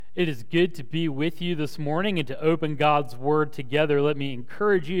It is good to be with you this morning and to open God's Word together. Let me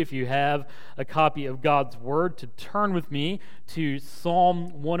encourage you, if you have a copy of God's Word, to turn with me to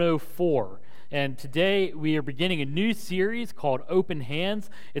Psalm 104. And today we are beginning a new series called Open Hands.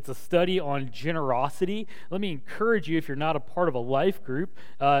 It's a study on generosity. Let me encourage you, if you're not a part of a life group,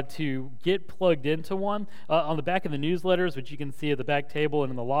 to get plugged into one. On the back of the newsletters, which you can see at the back table and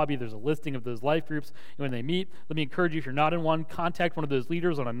in the lobby, there's a listing of those life groups when they meet. Let me encourage you, if you're not in one, contact one of those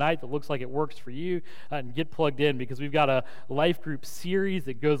leaders on a night that looks like it works for you and get plugged in, because we've got a life group series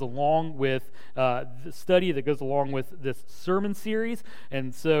that goes along with the study that goes along with this sermon series.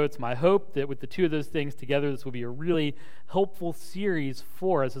 And so it's my hope that with the two of those things together, this will be a really helpful series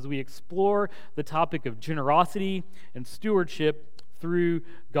for us as we explore the topic of generosity and stewardship through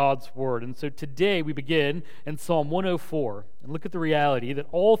God's Word. And so today we begin in Psalm 104 and look at the reality that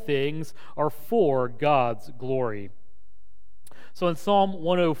all things are for God's glory. So in Psalm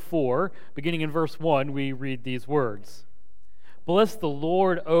 104, beginning in verse 1, we read these words: "Bless the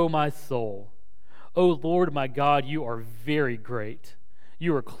Lord, O my soul. O Lord my God, you are very great.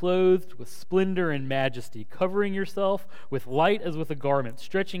 You are clothed with splendor and majesty, covering yourself with light as with a garment,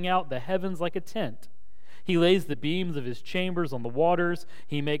 stretching out the heavens like a tent. He lays the beams of his chambers on the waters.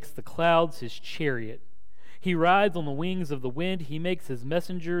 He makes the clouds his chariot. He rides on the wings of the wind. He makes his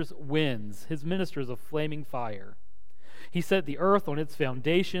messengers winds, his ministers of flaming fire. He set the earth on its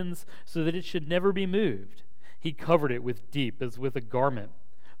foundations so that it should never be moved. He covered it with deep as with a garment.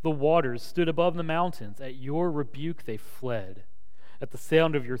 The waters stood above the mountains. At your rebuke they fled. At the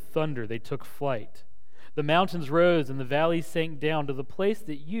sound of your thunder they took flight. The mountains rose and the valleys sank down to the place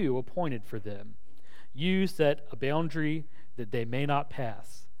that you appointed for them. You set a boundary that they may not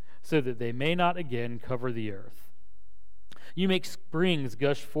pass, so that they may not again cover the earth. You make springs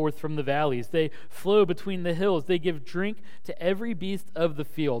gush forth from the valleys. They flow between the hills. They give drink to every beast of the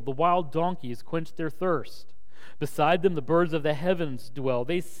field. The wild donkeys quench their thirst. Beside them the birds of the heavens dwell.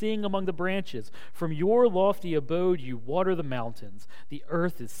 They sing among the branches. From your lofty abode you water the mountains. The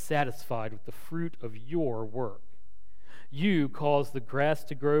earth is satisfied with the fruit of your work. You cause the grass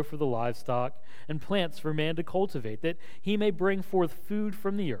to grow for the livestock and plants for man to cultivate, that he may bring forth food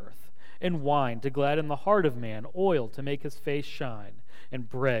from the earth, and wine to gladden the heart of man, oil to make his face shine, and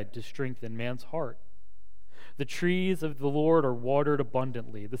bread to strengthen man's heart. The trees of the Lord are watered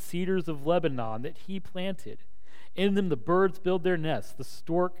abundantly, the cedars of Lebanon that he planted. In them the birds build their nests. The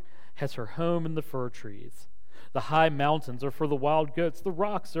stork has her home in the fir trees. The high mountains are for the wild goats. The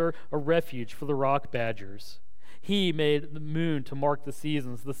rocks are a refuge for the rock badgers. He made the moon to mark the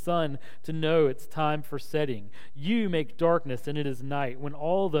seasons, the sun to know its time for setting. You make darkness and it is night. When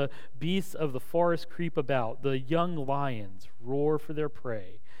all the beasts of the forest creep about, the young lions roar for their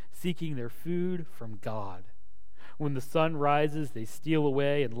prey, seeking their food from God. When the sun rises, they steal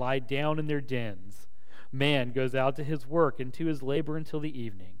away and lie down in their dens. Man goes out to his work and to his labor until the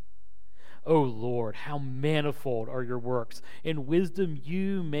evening. O Lord, how manifold are your works! In wisdom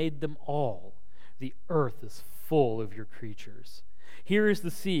you made them all. The earth is full of your creatures. Here is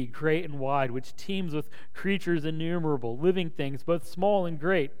the sea, great and wide, which teems with creatures innumerable, living things, both small and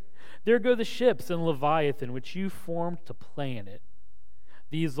great. There go the ships and Leviathan, which you formed to play in it.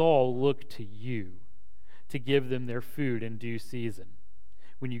 These all look to you to give them their food in due season.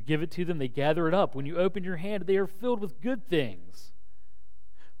 When you give it to them, they gather it up. When you open your hand, they are filled with good things.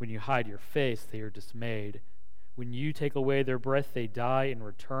 When you hide your face, they are dismayed. When you take away their breath, they die and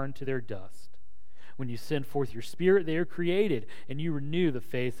return to their dust. When you send forth your spirit, they are created, and you renew the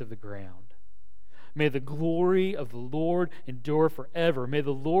face of the ground. May the glory of the Lord endure forever. May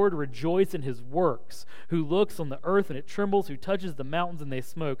the Lord rejoice in his works, who looks on the earth and it trembles, who touches the mountains and they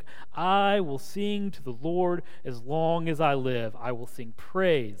smoke. I will sing to the Lord as long as I live. I will sing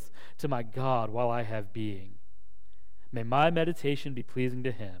praise to my God while I have being. May my meditation be pleasing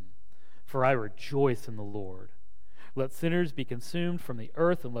to him, for I rejoice in the Lord. Let sinners be consumed from the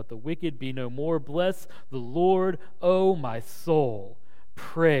earth, and let the wicked be no more. Bless the Lord, O my soul.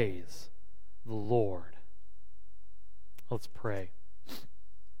 Praise the Lord. Let's pray.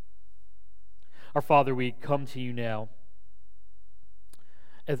 Our Father, we come to you now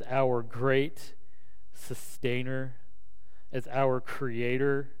as our great sustainer, as our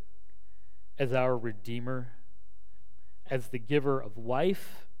creator, as our redeemer, as the giver of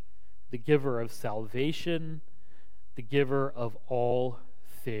life, the giver of salvation, the giver of all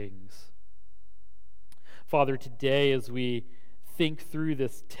things. Father, today as we think through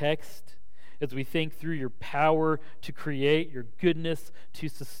this text, as we think through your power to create, your goodness to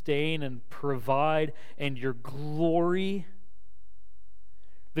sustain and provide, and your glory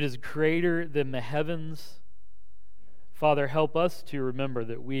that is greater than the heavens, Father, help us to remember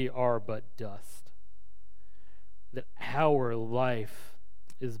that we are but dust, that our life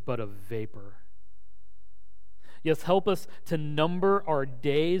is but a vapor. Yes, help us to number our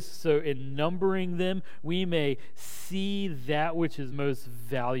days so in numbering them we may see that which is most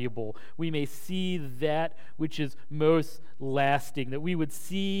valuable. We may see that which is most lasting, that we would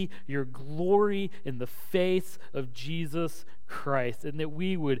see your glory in the face of Jesus Christ, and that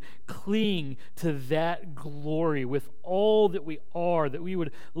we would cling to that glory with all that we are, that we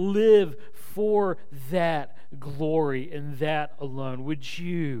would live for that glory and that alone. Would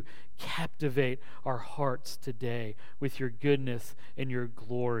you captivate our hearts today with your goodness and your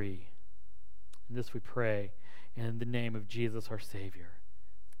glory? And this we pray in the name of Jesus our Savior.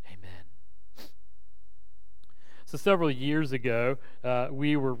 Amen. So several years ago,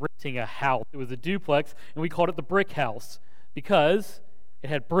 we were renting a house. It was a duplex, and we called it the Brick House because it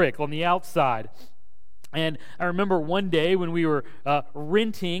had brick on the outside. And I remember one day when we were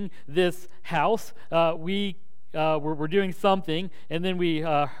renting this house, we're doing something, and then we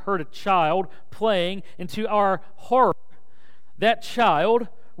heard a child playing, and to our horror, that child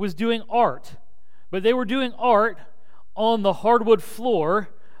was doing art. But they were doing art on the hardwood floor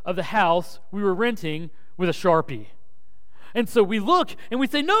of the house we were renting with a Sharpie. And so we look and we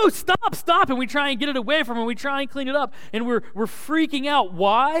say, no, stop, and we try and get it away from him, we try and clean it up, and we're freaking out.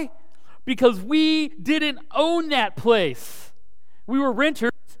 Why? Because we didn't own that place. We were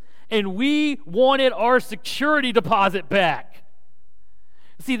renters, and we wanted our security deposit back.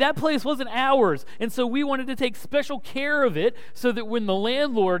 See, that place wasn't ours, and so we wanted to take special care of it so that when the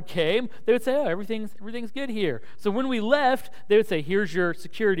landlord came, they would say, oh, everything's good here. So when we left, they would say, here's your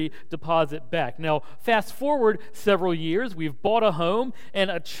security deposit back. Now, fast forward several years, we've bought a home, and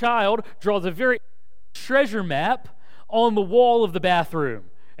a child draws a very treasure map on the wall of the bathroom.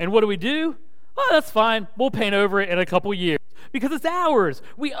 And what do? Oh, that's fine. We'll paint over it in a couple years. Because it's ours.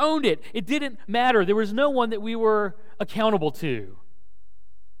 We owned it. It didn't matter. There was no one that we were accountable to.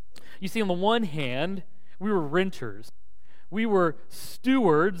 You see, on the one hand, we were renters. We were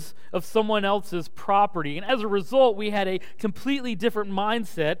stewards of someone else's property. And as a result, we had a completely different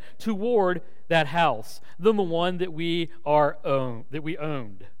mindset toward that house than the one that we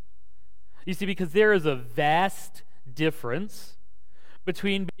owned. You see, because there is a vast difference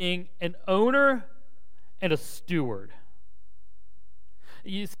between being an owner and a steward.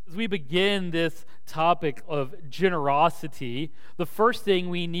 As we begin this topic of generosity, the first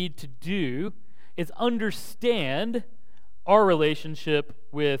thing we need to do is understand our relationship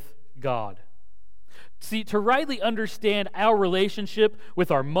with God. See, to rightly understand our relationship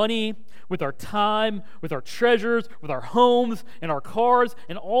with our money, with our time, with our treasures, with our homes and our cars,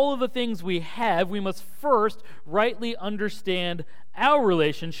 and all of the things we have, we must first rightly understand our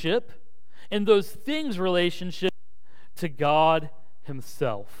relationship and those things' relationship to God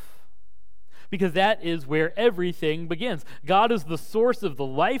Himself. Because that is where everything begins. God is the source of the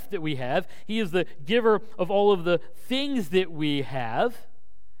life that we have. He is the giver of all of the things that we have.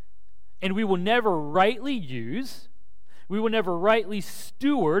 And we will never rightly use, we will never rightly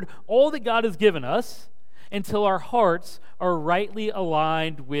steward all that God has given us until our hearts are rightly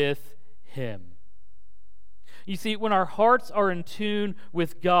aligned with Him. You see, when our hearts are in tune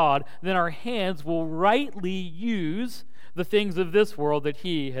with God, then our hands will rightly use the things of this world that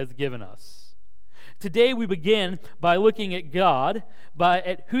He has given us. Today we begin by looking at God,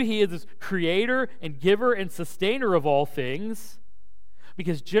 at who He is as creator and giver and sustainer of all things,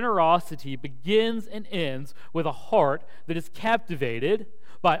 because generosity begins and ends with a heart that is captivated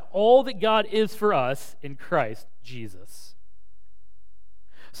by all that God is for us in Christ Jesus.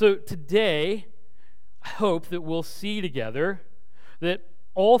 So today, I hope that we'll see together that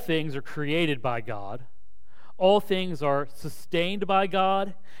all things are created by God, all things are sustained by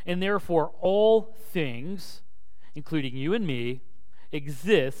God, and therefore all things, including you and me,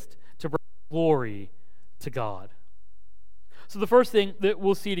 exist to bring glory to God. So the first thing that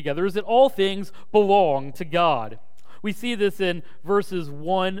we'll see together is that all things belong to God. We see this in verses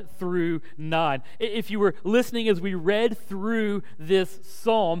 1 through 9. If you were listening as we read through this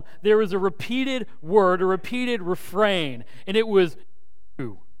psalm, there was a repeated word, a repeated refrain, and it was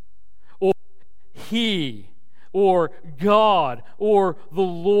you, or He, or God, or the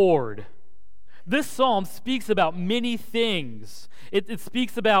Lord. This psalm speaks about many things. It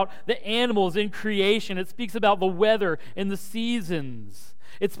speaks about the animals in creation. It speaks about the weather and the seasons.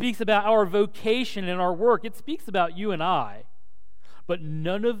 It speaks about our vocation and our work. It speaks about you and I. But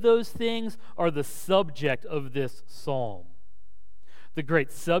none of those things are the subject of this psalm. The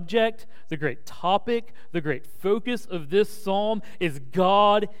great subject, the great topic, the great focus of this psalm is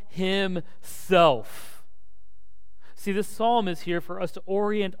God Himself. See, this psalm is here for us to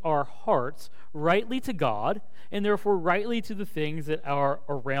orient our hearts rightly to God, and therefore rightly to the things that are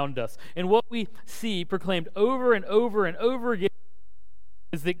around us. And what we see proclaimed over and over and over again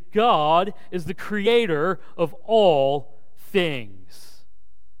is that God is the creator of all things.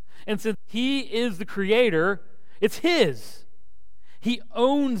 And since he is the creator, it's his. He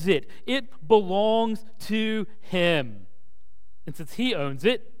owns it. It belongs to him. And since he owns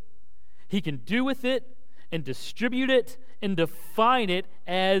it, he can do with it and distribute it and define it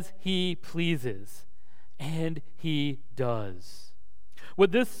as he pleases. And he does.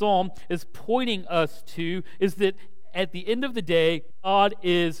 What this psalm is pointing us to is that at the end of the day, God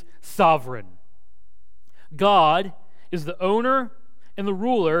is sovereign. God is the owner and the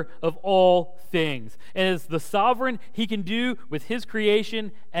ruler of all things. And as the sovereign, he can do with his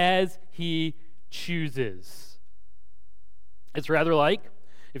creation as he chooses. It's rather like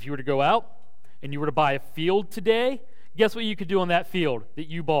if you were to go out and you were to buy a field today, guess what you could do on that field that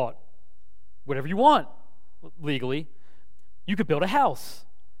you bought? Whatever you want, legally. You could build a house.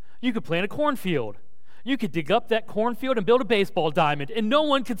 You could plant a cornfield. You could dig up that cornfield and build a baseball diamond, and no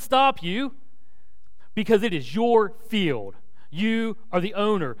one could stop you because it is your field. You are the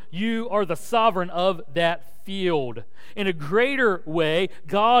owner. You are the sovereign of that field. In a greater way,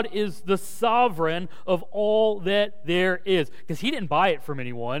 God is the sovereign of all that there is, because he didn't buy it from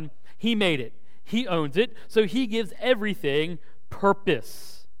anyone. He made it. He owns it, so he gives everything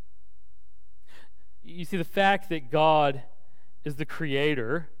purpose. You see, the fact that God is the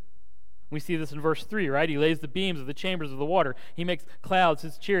creator, we see this in verse 3, right? He lays the beams of the chambers of the water. He makes clouds,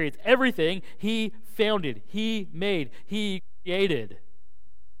 his chariots, everything he founded, he made, he created.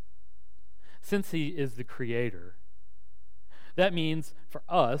 Since he is the creator, that means for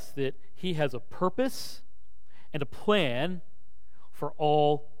us that he has a purpose and a plan for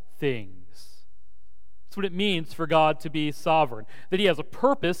all things. That's what it means for God to be sovereign. That he has a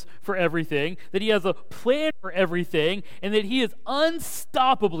purpose for everything, that he has a plan for everything, and that he is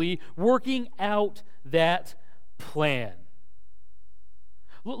unstoppably working out that plan.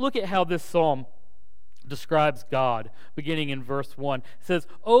 Look at how this psalm describes God, beginning in verse 1. It says,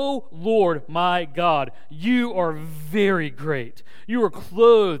 "O Lord my God, you are very great. You are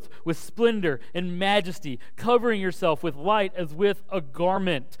clothed with splendor and majesty, covering yourself with light as with a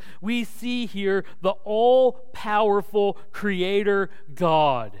garment." We see here the all-powerful creator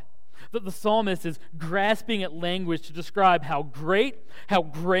God. That the psalmist is grasping at language to describe how great, how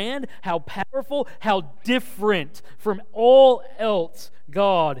grand, how powerful, how different from all else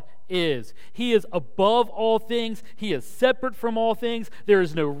God is. He is above all things. He is separate from all things. There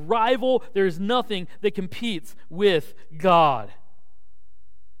is no rival. There is nothing that competes with God.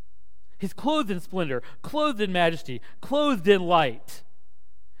 He's clothed in splendor, clothed in majesty, clothed in light.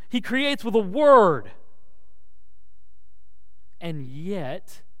 He creates with a word. And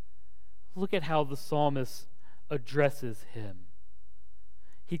yet, look at how the psalmist addresses him.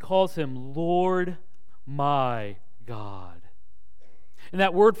 He calls him Lord my God. And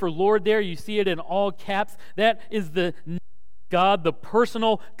that word for Lord there, you see it in all caps. That is the God, the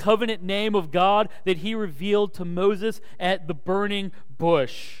personal covenant name of God that he revealed to Moses at the burning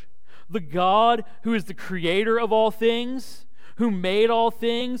bush. The God who is the creator of all things, who made all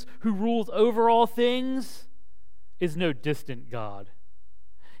things, who rules over all things, is no distant God.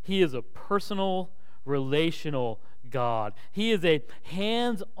 He is a personal, relational God. He is a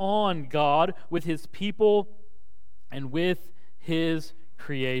hands-on God with his people and with his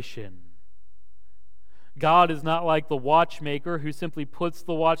creation. God is not like the watchmaker who simply puts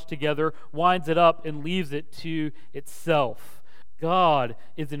the watch together, winds it up, and leaves it to itself. God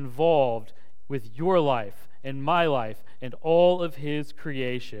is involved with your life and my life and all of his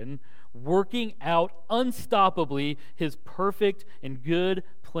creation, working out unstoppably his perfect and good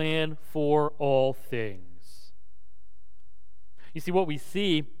plan for all things. You see, what we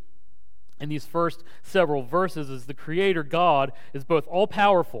see in these first several verses is the Creator God is both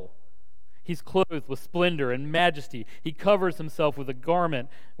all-powerful. He's clothed with splendor and majesty. He covers himself with a garment,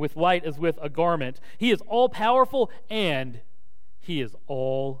 with light as with a garment. He is all-powerful, and he is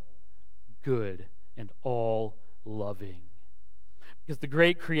all good and all-loving. Because the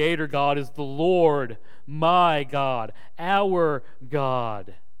great Creator God is the Lord, my God, our God.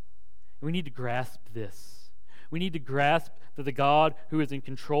 And we need to grasp this. We need to grasp that the God who is in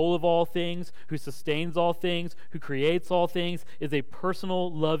control of all things, who sustains all things, who creates all things, is a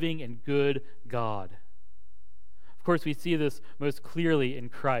personal, loving, and good God. Of course, we see this most clearly in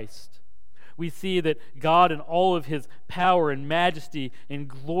Christ. We see that God in all of his power and majesty and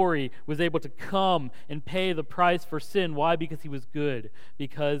glory was able to come and pay the price for sin. Why? Because he was good.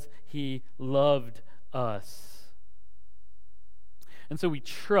 Because he loved us. And so we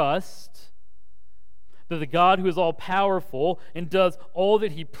trust that the God who is all-powerful and does all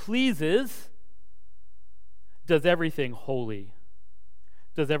that he pleases does everything holy,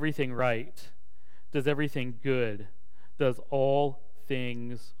 does everything right, does everything good, does all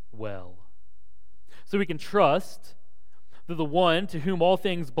things well. So we can trust that the one to whom all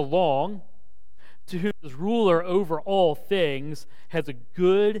things belong, to whom is ruler over all things, has a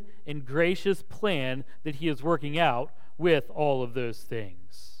good and gracious plan that he is working out with all of those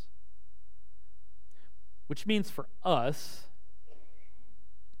things. Which means for us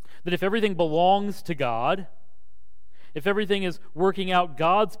that if everything belongs to God, if everything is working out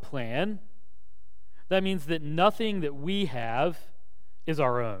God's plan, that means that nothing that we have is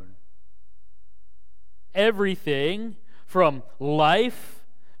our own. Everything from life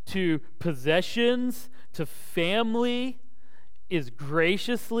to possessions to family is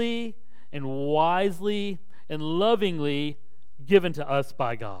graciously and wisely and lovingly given to us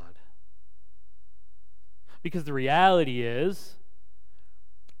by God. Because the reality is,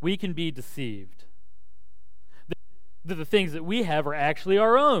 we can be deceived that the things that we have are actually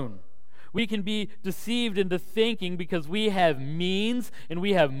our own. We can be deceived into thinking because we have means and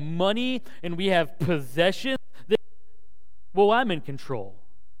we have money and we have possessions that, well, I'm in control.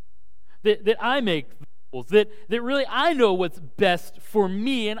 That I make the rules. That really I know what's best for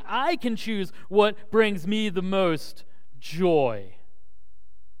me and I can choose what brings me the most joy.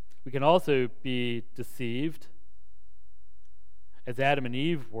 We can also be deceived, as Adam and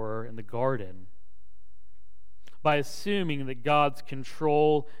Eve were in the garden, by assuming that God's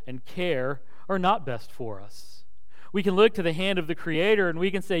control and care are not best for us. We can look to the hand of the Creator and we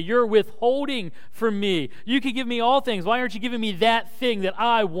can say, you're withholding from me. You can give me all things. Why aren't you giving me that thing that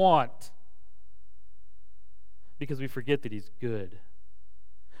I want? Because we forget that He's good.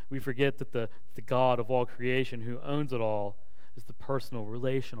 We forget that the God of all creation who owns it all is the personal,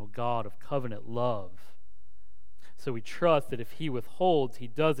 relational God of covenant love. So we trust that if He withholds, He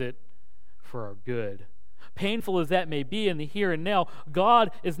does it for our good. Painful as that may be in the here and now,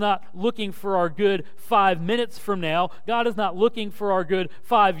 God is not looking for our good 5 minutes from now. God is not looking for our good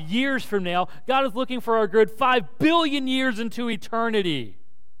 5 years from now. God is looking for our good 5 billion years into eternity.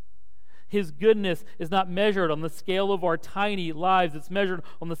 His goodness is not measured on the scale of our tiny lives. It's measured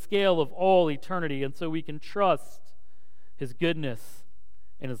on the scale of all eternity. And so we can trust His goodness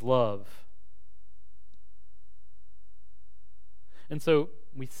and His love. And so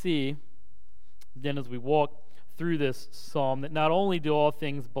we see then as we walk through this psalm that not only do all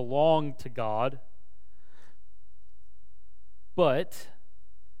things belong to God, but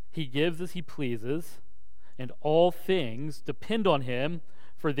He gives as He pleases, and all things depend on Him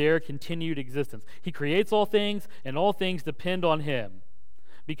for their continued existence. He creates all things, and all things depend on Him,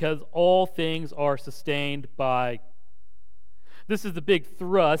 because all things are sustained by God. This is the big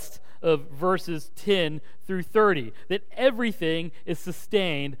thrust of verses 10 through 30, that everything is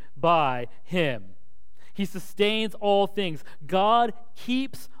sustained by Him. He sustains all things. God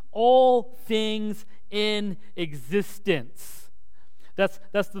keeps all things in existence.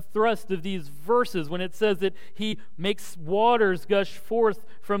 That's the thrust of these verses when it says that He makes waters gush forth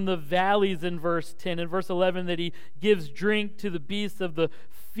from the valleys in verse 10. In verse 11 that He gives drink to the beasts of the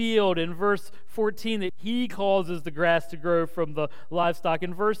field. In verse 14 that He causes the grass to grow from the livestock.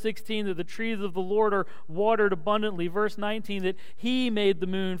 In verse 16 that the trees of the Lord are watered abundantly. Verse 19 that He made the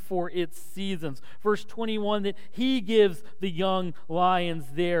moon for its seasons. Verse 21 that He gives the young lions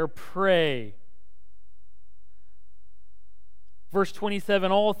their prey. Verse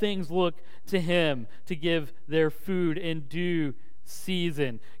 27, all things look to Him to give their food in due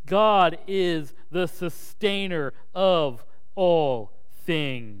season. God is the sustainer of all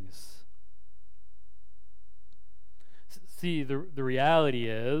things. See, the reality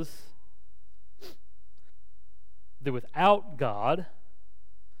is that without God,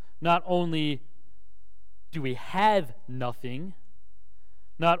 not only do we have nothing,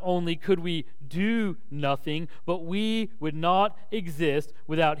 not only could we do nothing, but we would not exist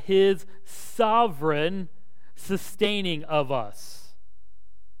without His sovereign sustaining of us.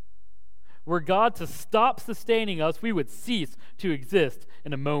 Were God to stop sustaining us, we would cease to exist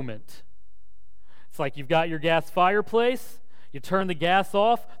in a moment. It's like you've got your gas fireplace, you turn the gas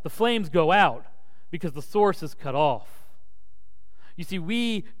off, the flames go out because the source is cut off. You see,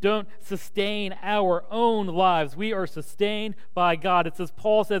 we don't sustain our own lives. We are sustained by God. It's as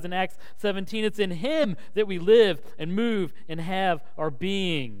Paul says in Acts 17, it's in Him that we live and move and have our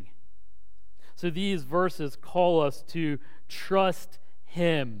being. So these verses call us to trust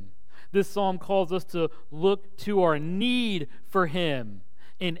Him. This psalm calls us to look to our need for Him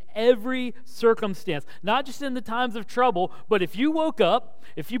in every circumstance, not just in the times of trouble, but if you woke up,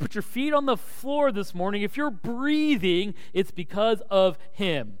 if you put your feet on the floor this morning, if you're breathing, it's because of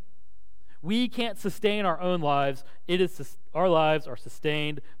Him. We can't sustain our own lives. Our lives are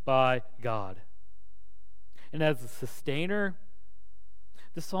sustained by God. And as a sustainer,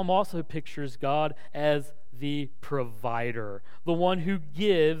 the psalm also pictures God as the provider, the one who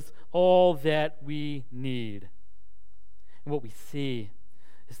gives all that we need. And what we see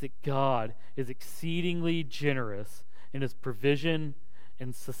is that God is exceedingly generous in His provision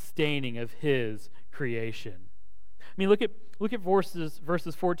and sustaining of His creation. I mean, look at verses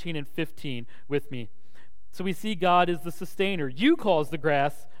 14 and 15 with me. So we see God is the sustainer. You cause the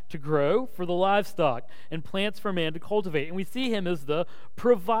grass to grow for the livestock and plants for man to cultivate. And we see Him as the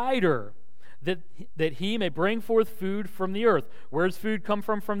provider, that He may bring forth food from the earth. Where does food come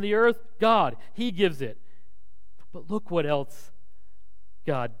from the earth? God. He gives it. But look what else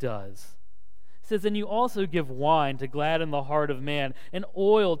God does. It says, and you also give wine to gladden the heart of man, and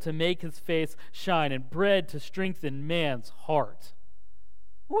oil to make his face shine, and bread to strengthen man's heart.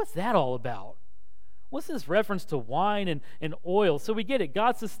 What's that all about? What's this reference to wine and oil? So we get it.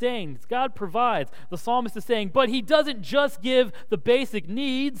 God sustains. God provides. The psalmist is saying, but He doesn't just give the basic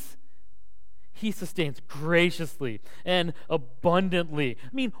needs. He sustains graciously and abundantly. I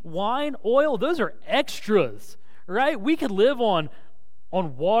mean, wine, oil, those are extras, right? We could live on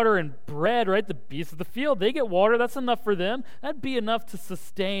water and bread, right? The beasts of the field, they get water. That's enough for them. That'd be enough to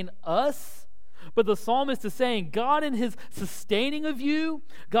sustain us. But the psalmist is saying God in His sustaining of you,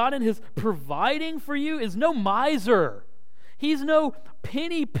 God in His providing for you is no miser. He's no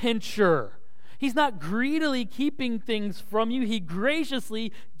penny pincher. He's not greedily keeping things from you. He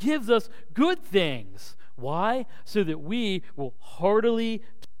graciously gives us good things. Why? So that we will heartily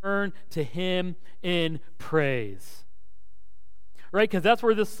turn to Him in praise. Right? Because that's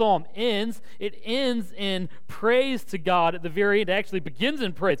where this psalm ends. It ends in praise to God at the very end. It actually begins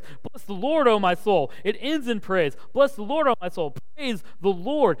in praise. Bless the Lord, O my soul. It ends in praise. Bless the Lord, O my soul. Praise the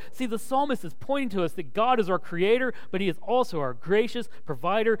Lord. See, the psalmist is pointing to us that God is our creator, but He is also our gracious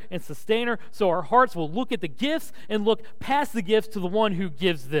provider and sustainer. So our hearts will look at the gifts and look past the gifts to the one who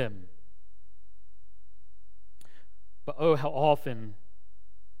gives them. But oh, how often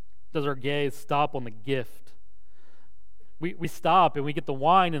does our gaze stop on the gift? We stop and we get the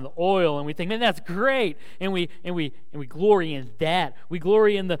wine and the oil and we think, man, that's great. And we glory in that. We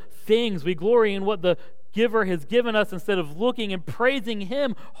glory in the things. We glory in what the giver has given us instead of looking and praising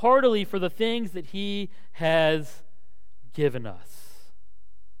Him heartily for the things that He has given us.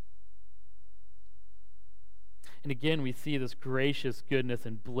 And again, we see this gracious goodness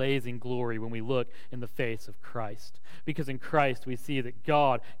and blazing glory when we look in the face of Christ. Because in Christ we see that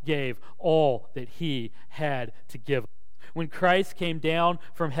God gave all that He had to give us. When Christ came down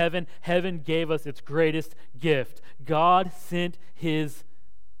from heaven, heaven gave us its greatest gift. God sent His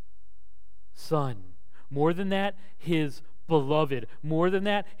Son. More than that, His beloved. More than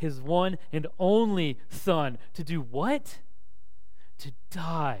that, His one and only Son. To do what? To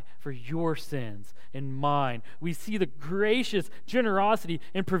die for your sins and mine. We see the gracious generosity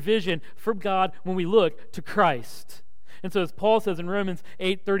and provision from God when we look to Christ. And so as Paul says in Romans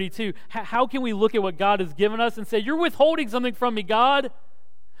 8:32, how can we look at what God has given us and say, you're withholding something from me, God?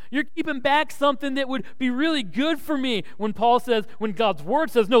 You're keeping back something that would be really good for me. When God's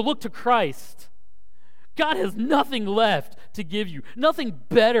word says, no, look to Christ. God has nothing left to give you, nothing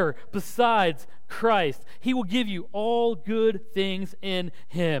better besides Christ. He will give you all good things in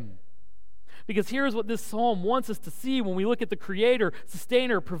Him. Because here's what this psalm wants us to see when we look at the Creator,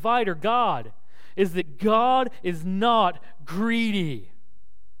 Sustainer, Provider, God, is that God is not greedy,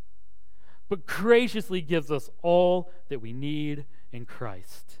 but graciously gives us all that we need in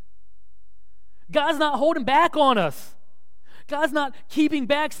Christ. God's not holding back on us. God's not keeping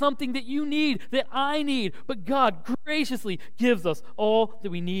back something that you need, that I need, but God graciously gives us all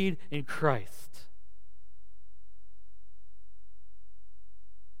that we need in Christ.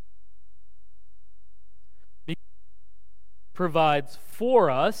 He provides for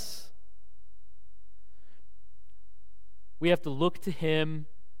us. We have to look to Him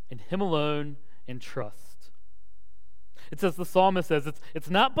and Him alone and trust. It says, the psalmist says, it's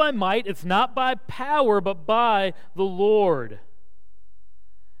not by might, it's not by power, but by the Lord.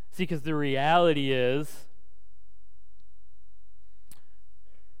 See, because the reality is,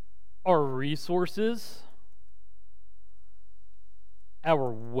 our resources, our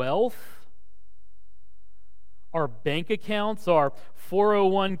wealth, our bank accounts, our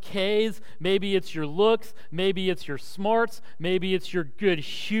 401ks, maybe it's your looks, maybe it's your smarts, maybe it's your good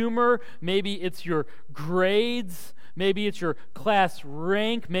humor, maybe it's your grades, Maybe it's your class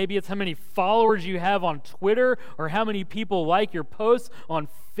rank. Maybe it's how many followers you have on Twitter or how many people like your posts on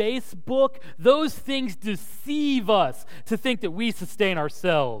Facebook. Those things deceive us to think that we sustain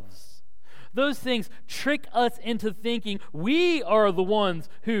ourselves. Those things trick us into thinking we are the ones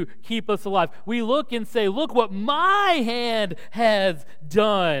who keep us alive. We look and say, look what my hand has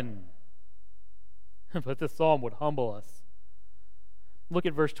done. But this psalm would humble us. Look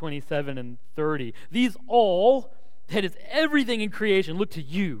at verse 27 and 30. These all, that is everything in creation, look to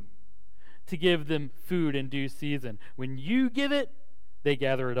you to give them food in due season. When you give it, they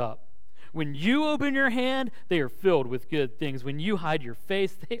gather it up. When you open your hand, they are filled with good things. When you hide your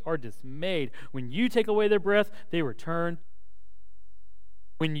face, they are dismayed. When you take away their breath, they return.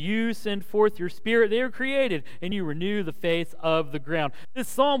 When you send forth your Spirit, they are created, and you renew the face of the ground. This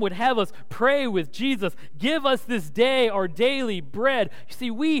psalm would have us pray with Jesus, give us this day our daily bread. You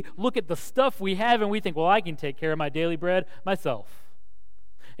see, we look at the stuff we have, and we think, well, I can take care of my daily bread myself.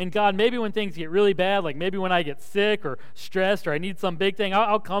 And God, maybe when things get really bad, like maybe when I get sick or stressed or I need some big thing,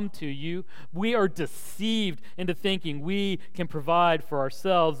 I'll come to you. We are deceived into thinking we can provide for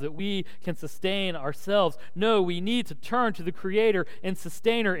ourselves, that we can sustain ourselves. No, we need to turn to the Creator and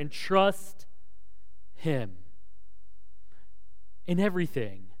Sustainer and trust Him in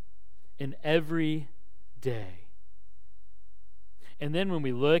everything, in every day. And then when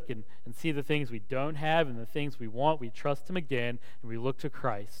we look and see the things we don't have and the things we want, we trust Him again, and we look to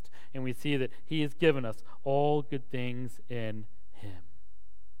Christ, and we see that He has given us all good things in Him.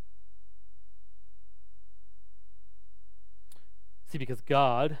 See, because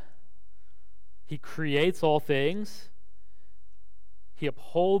God, He creates all things, He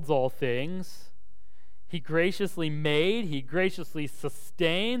upholds all things, He graciously made, He graciously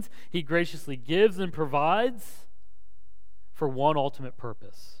sustains, He graciously gives and provides, for one ultimate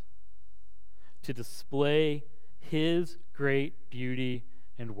purpose: to display His great beauty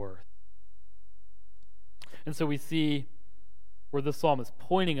and worth. And so we see where the psalm is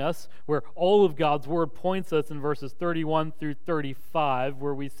pointing us, where all of God's word points us in verses 31 through 35,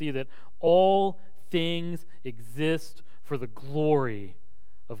 where we see that all things exist for the glory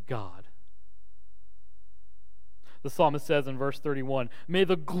of God. The psalmist says in verse 31, "May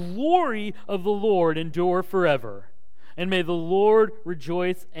the glory of the Lord endure forever. And may the Lord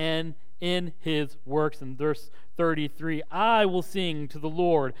rejoice in His works." In verse 33, "I will sing to the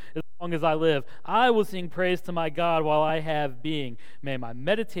Lord as long as I live. I will sing praise to my God while I have being. May my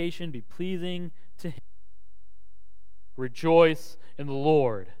meditation be pleasing to Him." Rejoice in the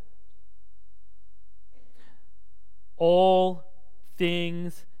Lord. All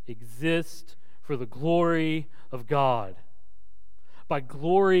things exist for the glory of God. By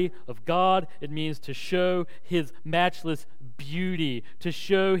glory of God, it means to show His matchless beauty, to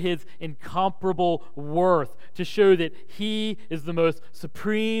show His incomparable worth, to show that He is the most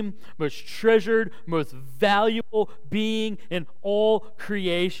supreme, most treasured, most valuable being in all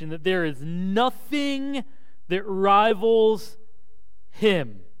creation, that there is nothing that rivals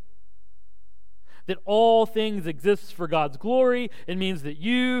Him. That all things exist for God's glory. It means that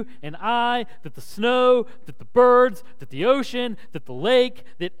you and I, that the snow, that the birds, that the ocean, that the lake,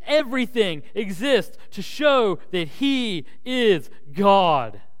 that everything exists to show that He is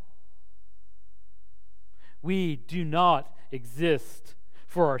God. We do not exist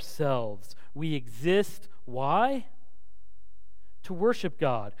for ourselves. We exist, why? To worship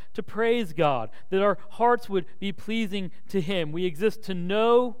God, to praise God, that our hearts would be pleasing to Him. We exist to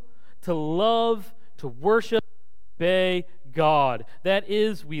know, to love, to worship, obey God. That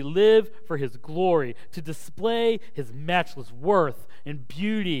is, we live for His glory, to display His matchless worth and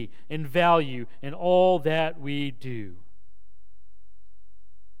beauty and value in all that we do.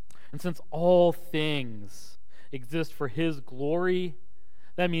 And since all things exist for His glory,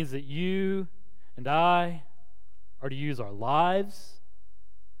 that means that you and I are to use our lives,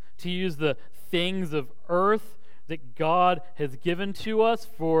 to use the things of earth that God has given to us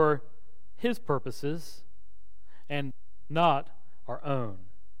for His purposes and not our own.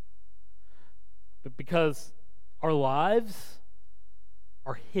 But because our lives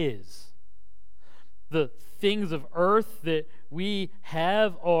are His. The things of earth that we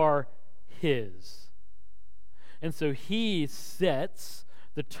have are His. And so He sets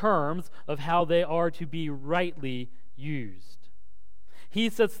the terms of how they are to be rightly used. He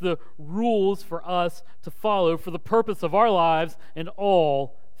sets the rules for us to follow for the purpose of our lives and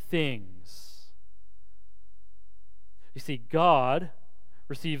all things. You see, God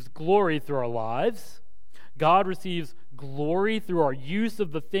receives glory through our lives. God receives glory through our use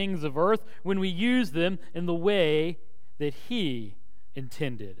of the things of earth when we use them in the way that He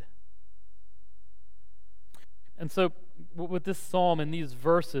intended. And so with this psalm and these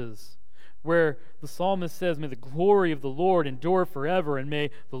verses, where the psalmist says, may the glory of the Lord endure forever, and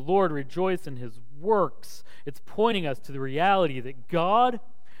may the Lord rejoice in his works, it's pointing us to the reality that God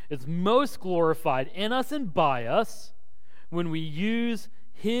is most glorified in us and by us when we use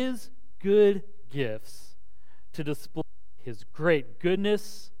his good gifts to display his great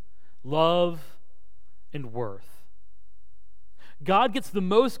goodness, love, and worth. God gets the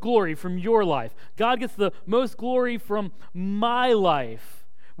most glory from your life. God gets the most glory from my life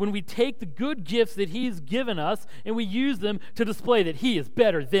when we take the good gifts that he's given us and we use them to display that he is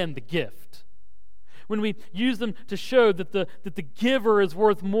better than the gift. When we use them to show that the giver is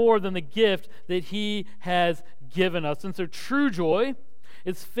worth more than the gift that he has given us. And so true joy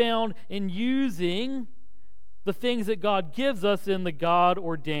is found in using the things that God gives us in the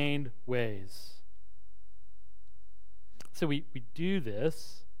God-ordained ways. So we do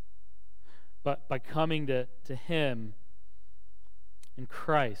this by coming to him in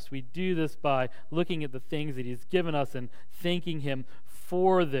Christ. We do this by looking at the things that he's given us and thanking him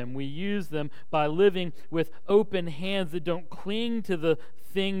for them. We use them by living with open hands that don't cling to the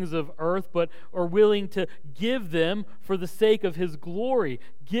things of earth, but are willing to give them for the sake of his glory.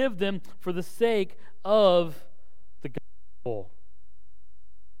 Give them for the sake of the gospel.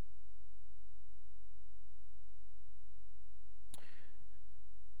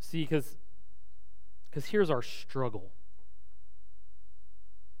 See, because here's our struggle.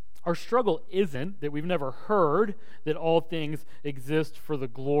 Our struggle isn't that we've never heard that all things exist for the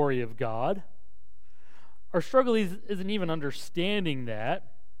glory of God. Our struggle isn't even understanding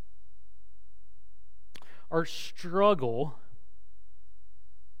that. Our struggle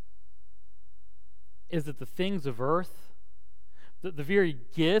is that the things of earth, the very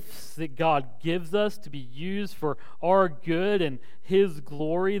gifts that God gives us to be used for our good and his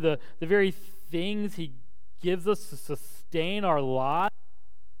glory, the very things he gives us to sustain our lives,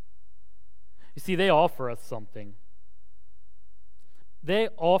 you see, they offer us something. They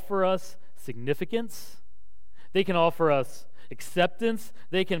offer us significance. They can offer us acceptance.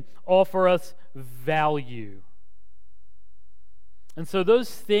 They can offer us value. And so those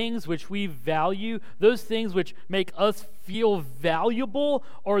things which we value, those things which make us feel valuable,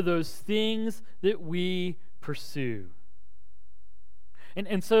 are those things that we pursue.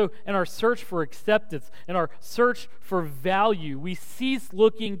 And so in our search for acceptance, in our search for value, we cease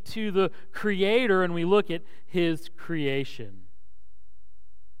looking to the Creator and we look at his creation.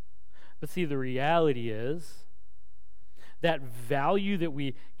 But see, the reality is that value that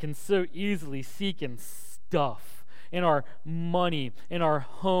we can so easily seek in stuff, in our money, in our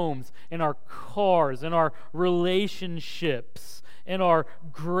homes, in our cars, in our relationships, in our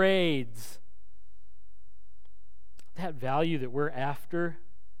grades, that value that we're after,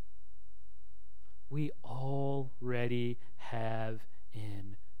 we already have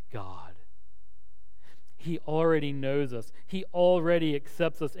in God. He already knows us. He already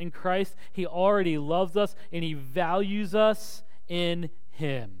accepts us. In Christ, he already loves us and he values us in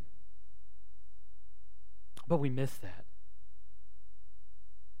him. But we miss that.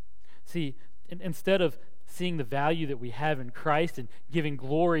 See, instead of seeing the value that we have in Christ and giving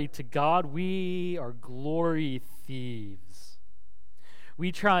glory to God, we are glory thieves.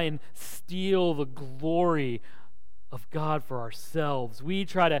 We try and steal the glory of God for ourselves. We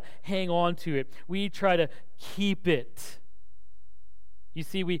try to hang on to it. We try to keep it. You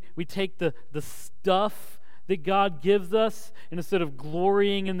see, we take the stuff that God gives us, and instead of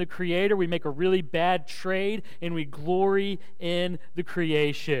glorying in the Creator, we make a really bad trade and we glory in the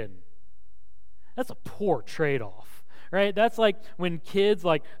creation. That's a poor trade-off, right? That's like when kids,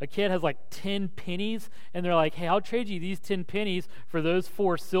 like a kid has like 10 pennies, and they're like, hey, I'll trade you these 10 pennies for those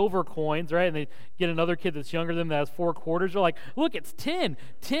 4 silver coins, right? And they get another kid that's younger than them that has 4 quarters. They're like, look, it's 10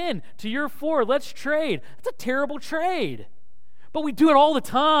 to your 4, let's trade. That's a terrible trade. But we do it all the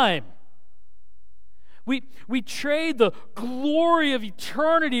time. We trade the glory of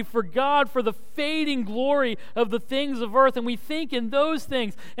eternity for God for the fading glory of the things of earth, and we think in those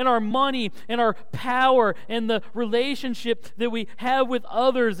things, in our money, and our power, and the relationship that we have with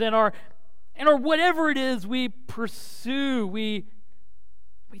others, and our whatever it is we pursue. We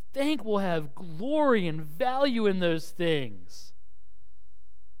think we'll have glory and value in those things.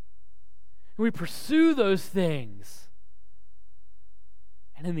 And we pursue those things,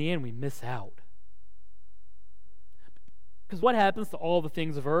 and in the end we miss out. Because what happens to all the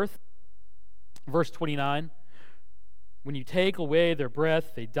things of earth? Verse 29, when you take away their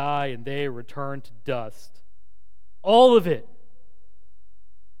breath, they die and they return to dust. All of it.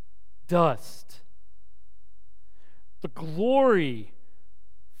 Dust. The glory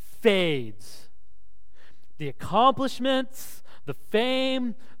fades. the accomplishments, the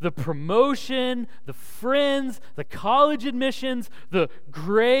fame, the promotion, the friends, the college admissions, the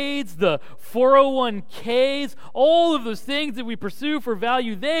grades, the 401ks, all of those things that we pursue for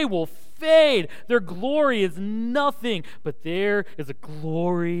value, they will fade. Their glory is nothing, but there is a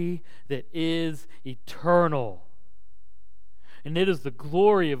glory that is eternal. And it is the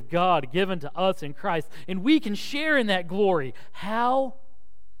glory of God given to us in Christ. And we can share in that glory. How?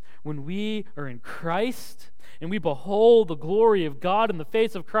 When we are in Christ and we behold the glory of God in the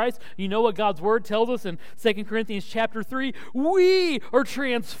face of Christ, you know what God's word tells us in 2 Corinthians chapter 3? We are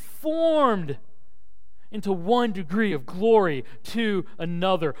transformed into one degree of glory to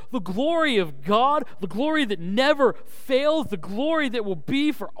another. The glory of God, the glory that never fails, the glory that will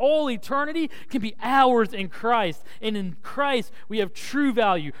be for all eternity, can be ours in Christ. And in Christ, we have true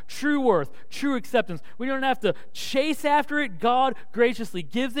value, true worth, true acceptance. We don't have to chase after it. God graciously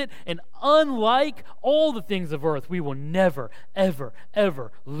gives it. And unlike all the things of earth, we will never, ever,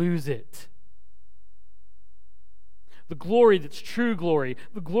 ever lose it. The glory that's true glory,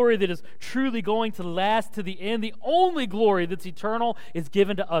 the glory that is truly going to last to the end, the only glory that's eternal is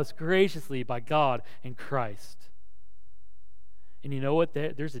given to us graciously by God in Christ. And you know what?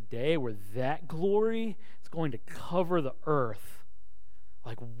 There's a day where that glory is going to cover the earth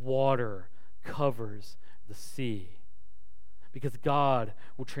like water covers the sea. Because God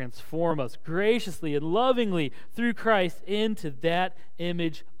will transform us graciously and lovingly through Christ into that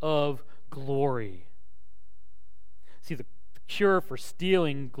image of glory. See, the cure for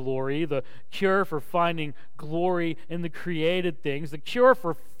stealing glory, the cure for finding glory in the created things, the cure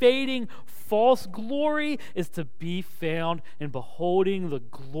for fading false glory is to be found in beholding the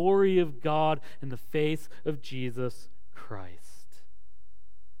glory of God in the face of Jesus Christ.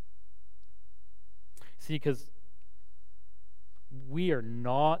 See, because we are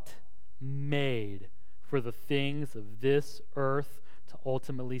not made for the things of this earth to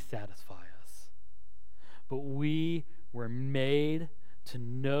ultimately satisfy us. But we were made to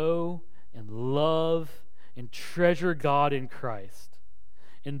know and love and treasure God in Christ,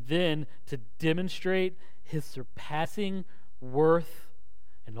 and then to demonstrate His surpassing worth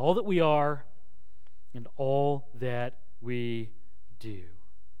in all that we are and all that we do.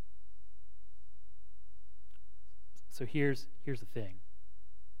 So here's the thing.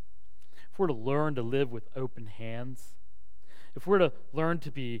 If we're to learn to live with open hands, if we're to learn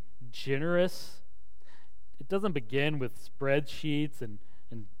to be generous, it doesn't begin with spreadsheets and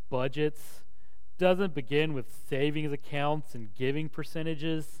budgets. It doesn't begin with savings accounts and giving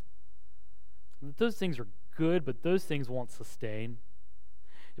percentages. Those things are good, but those things won't sustain.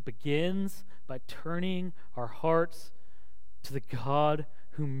 It begins by turning our hearts to the God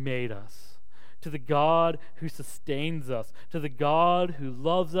who made us, to the God who sustains us, to the God who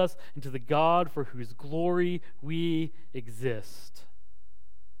loves us, and to the God for whose glory we exist.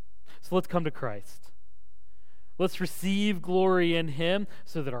 So let's come to Christ. Let's receive glory in Him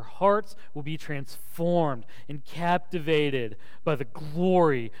so that our hearts will be transformed and captivated by the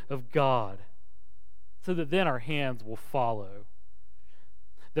glory of God, so that then our hands will follow.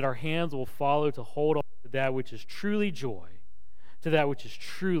 That our hands will follow to hold on to that which is truly joy, to that which is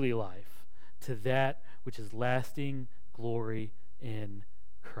truly life, to that which is lasting glory in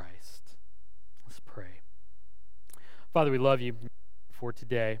Christ. Let's pray. Father, we love You for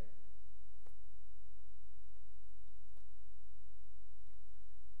today.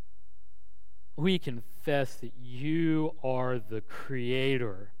 We confess that You are the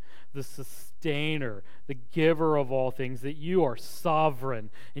creator, the sustainer, the giver of all things, that You are sovereign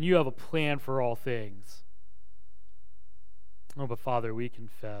and You have a plan for all things. Oh, but Father, we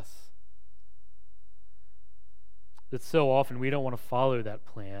confess that so often we don't want to follow that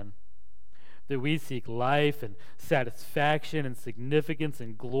plan, that we seek life and satisfaction and significance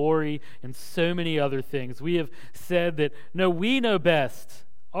and glory and so many other things. We have said that, no, we know best,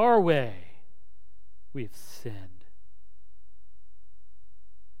 our way. We have sinned.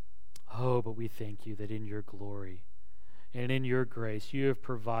 Oh, but we thank You that in Your glory and in Your grace, You have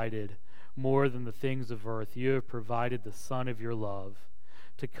provided more than the things of earth. You have provided the Son of Your love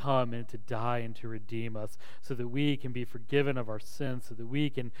to come and to die and to redeem us so that we can be forgiven of our sins, so that we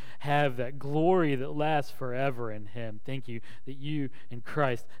can have that glory that lasts forever in Him. Thank You that You in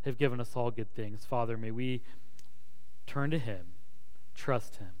Christ have given us all good things. Father, may we turn to Him,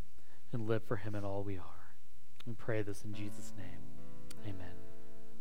 trust Him, and live for Him in all we are. We pray this in Jesus' name. Amen.